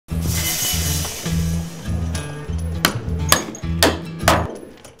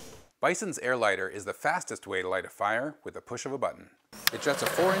Bison's Airlighter is the fastest way to light a fire with a push of a button. It jets a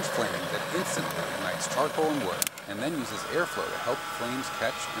 4-inch flame that instantly ignites charcoal and wood, and then uses airflow to help flames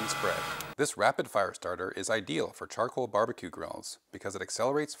catch and spread. This rapid fire starter is ideal for charcoal barbecue grills because it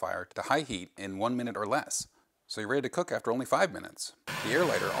accelerates fire to high heat in 1 minute or less, so you're ready to cook after only 5 minutes. The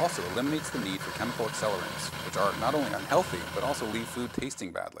Airlighter also eliminates the need for chemical accelerants, which are not only unhealthy, but also leave food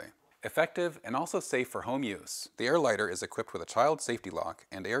tasting badly. Effective and also safe for home use, the Airlighter is equipped with a child safety lock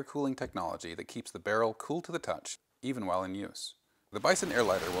and air cooling technology that keeps the barrel cool to the touch, even while in use. The Bison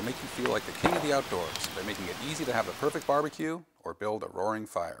Airlighter will make you feel like the king of the outdoors by making it easy to have the perfect barbecue or build a roaring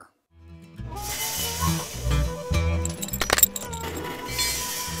fire.